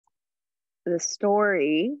the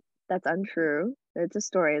story that's untrue. It's a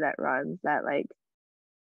story that runs that, like,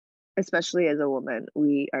 especially as a woman,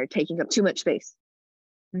 we are taking up too Hmm. much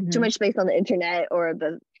space on the internet or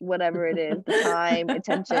the whatever it is, the time,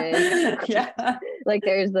 attention. Yeah. Like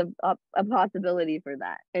there's a possibility for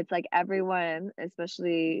that. It's like everyone,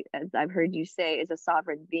 especially as I've heard you say, is a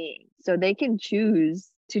sovereign being. So they can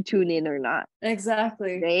choose to tune in or not.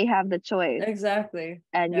 Exactly. They have the choice. Exactly.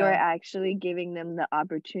 And you're Yeah. actually giving them the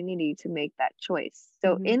opportunity to make that choice.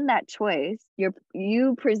 So Hmm. in that choice,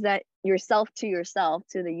 you present yourself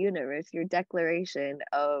to the universe, your declaration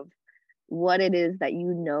of what it is that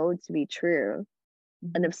you know to be true.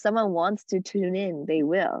 And Hmm. if someone wants to tune in, they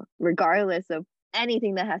will, regardless of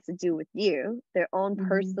anything that has to do with you, their own Hmm.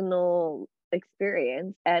 personal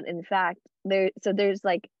experience. And in fact, there's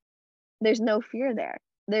like there's no fear there.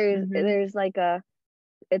 Hmm. There's like a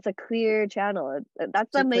it's a clear channel. That's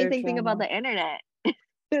It's the a clear amazing thing about channel. the internet.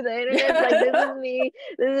 The internet's like, this is Yeah. me.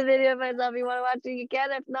 This is a video of myself. You want to watch it, you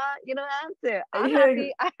can. If not, you don't have to. I'm Yeah,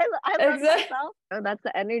 happy. I love exactly. myself. And that's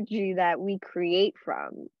the energy that we create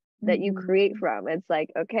from, that you Hmm. create from. It's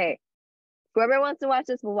like, okay, whoever wants to watch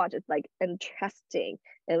this will watch. It's like interesting.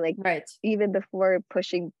 And like, Right. even before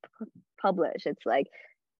pushing publish, it's like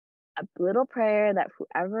a little prayer that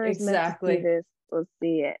whoever is meant to see Exactly. this will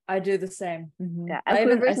see it. I do the same. Hmm. Yeah. And I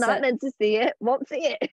whoever's not set meant to see it won't see it.